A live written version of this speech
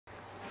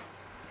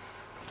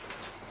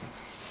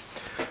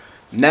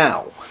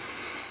Now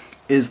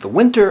is the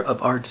winter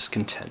of our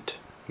discontent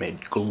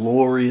made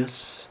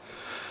glorious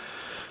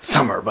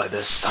summer by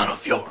this son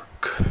of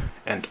York,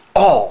 and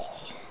all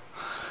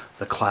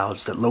the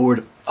clouds that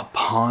lowered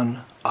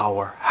upon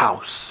our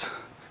house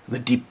in the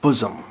deep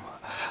bosom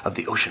of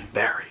the ocean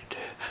buried.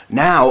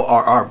 Now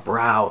are our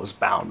brows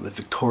bound with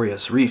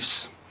victorious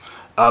reefs,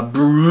 our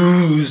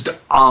bruised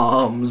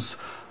arms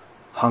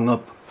hung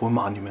up for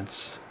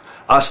monuments,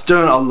 our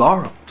stern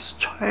alarums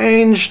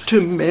changed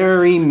to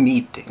merry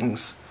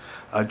meetings,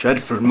 our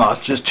dreadful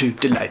marches to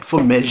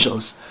delightful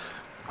measures.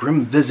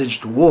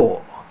 Grim-visaged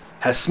war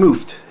has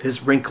smoothed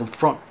his wrinkled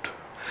front,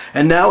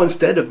 and now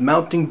instead of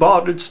mounting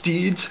boarded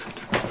steeds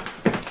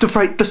to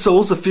fright the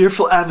souls of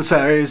fearful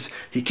adversaries,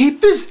 he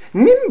capers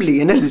nimbly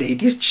in a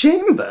lady's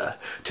chamber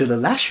to the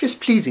lascivious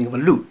pleasing of a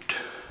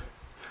lute.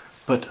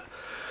 But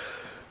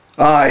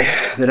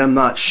I, that am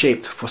not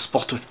shaped for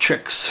sportive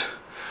tricks,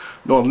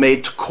 nor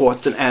made to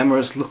court an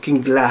amorous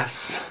looking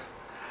glass,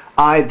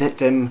 I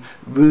that am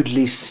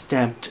rudely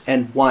stamped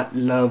and want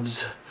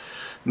love's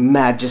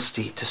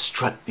majesty to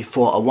strut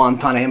before a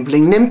wanton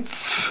ambling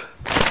nymph,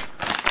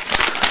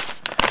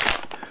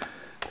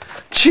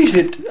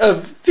 cheated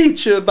of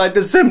feature by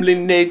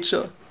dissembling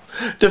nature,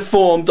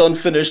 deformed,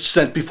 unfinished,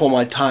 sent before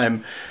my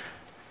time,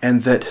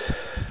 and that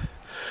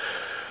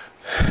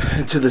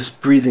into this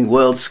breathing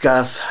world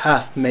scarce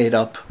half made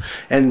up,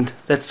 and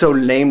that so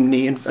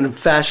lamely and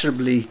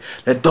unfashionably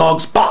that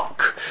dogs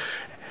bark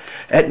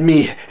at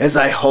me as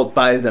I halt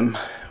by them,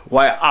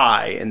 while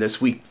I, in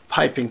this weak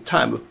piping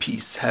time of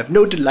peace, have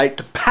no delight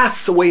to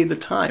pass away the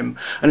time,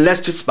 unless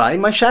to spy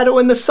my shadow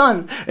in the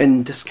sun,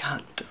 and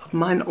discount of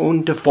mine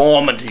own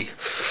deformity.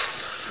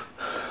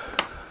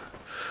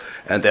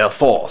 And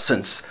therefore,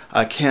 since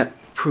I can't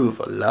prove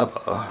a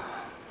lover,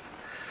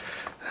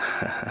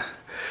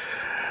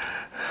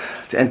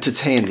 to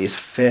entertain these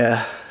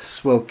fair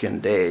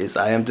swoken days,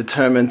 I am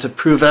determined to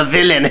prove a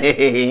villain,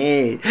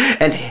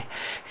 and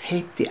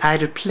hate the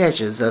idle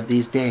pleasures of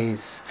these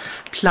days.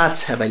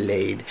 Plots have I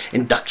laid,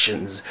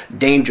 inductions,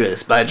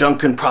 dangerous by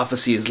drunken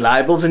prophecies,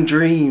 libels and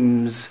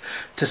dreams,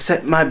 to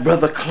set my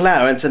brother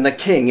Clarence and the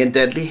king in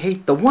deadly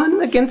hate, the one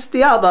against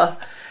the other.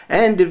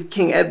 And if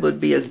King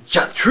Edward be as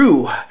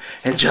true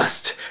and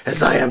just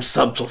as I am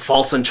subtle,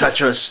 false, and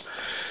treacherous,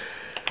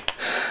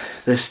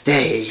 this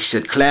day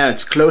should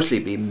Clarence closely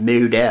be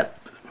mewed up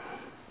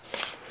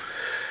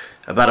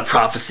about a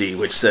prophecy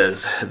which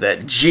says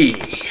that G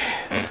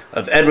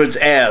of Edward's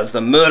heirs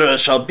the murderer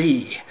shall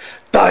be.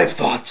 Dive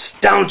thoughts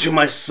down to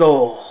my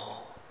soul.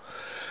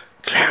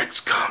 Clarence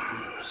come.